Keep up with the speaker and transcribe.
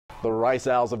The Rice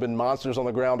Owls have been monsters on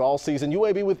the ground all season.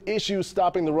 UAB with issues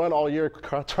stopping the run all year,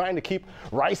 trying to keep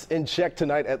Rice in check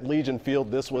tonight at Legion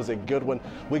Field. This was a good one.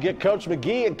 We get Coach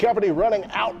McGee and company running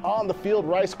out on the field.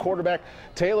 Rice quarterback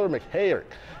Taylor McHale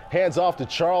hands off to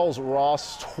Charles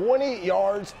Ross, 20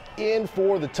 yards in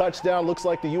for the touchdown. Looks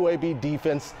like the UAB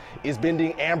defense is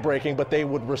bending and breaking, but they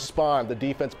would respond. The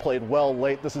defense played well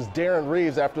late. This is Darren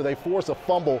Reeves after they force a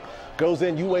fumble. Goes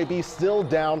in. UAB still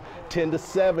down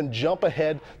 10-7. Jump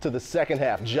ahead to the second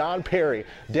half. John Perry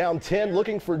down 10,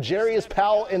 looking for Jarius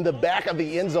Powell in the back of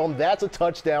the end zone. That's a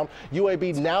touchdown.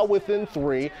 UAB now within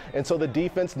 3, and so the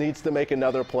defense needs to make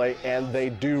another play, and they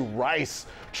do. Rice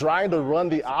trying to run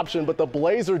the option, but the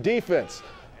Blazer defense,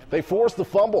 they force the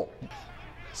fumble.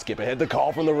 Skip ahead to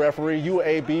call from the referee.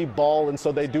 UAB ball, and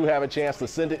so they do have a chance to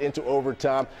send it into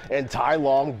overtime, and Ty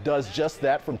Long does just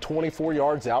that from 24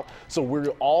 yards out. So we're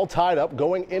all tied up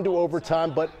going into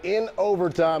overtime, but in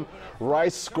overtime,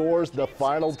 Rice scores the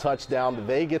final touchdown.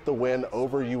 They get the win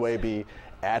over UAB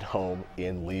at home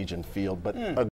in Legion Field. But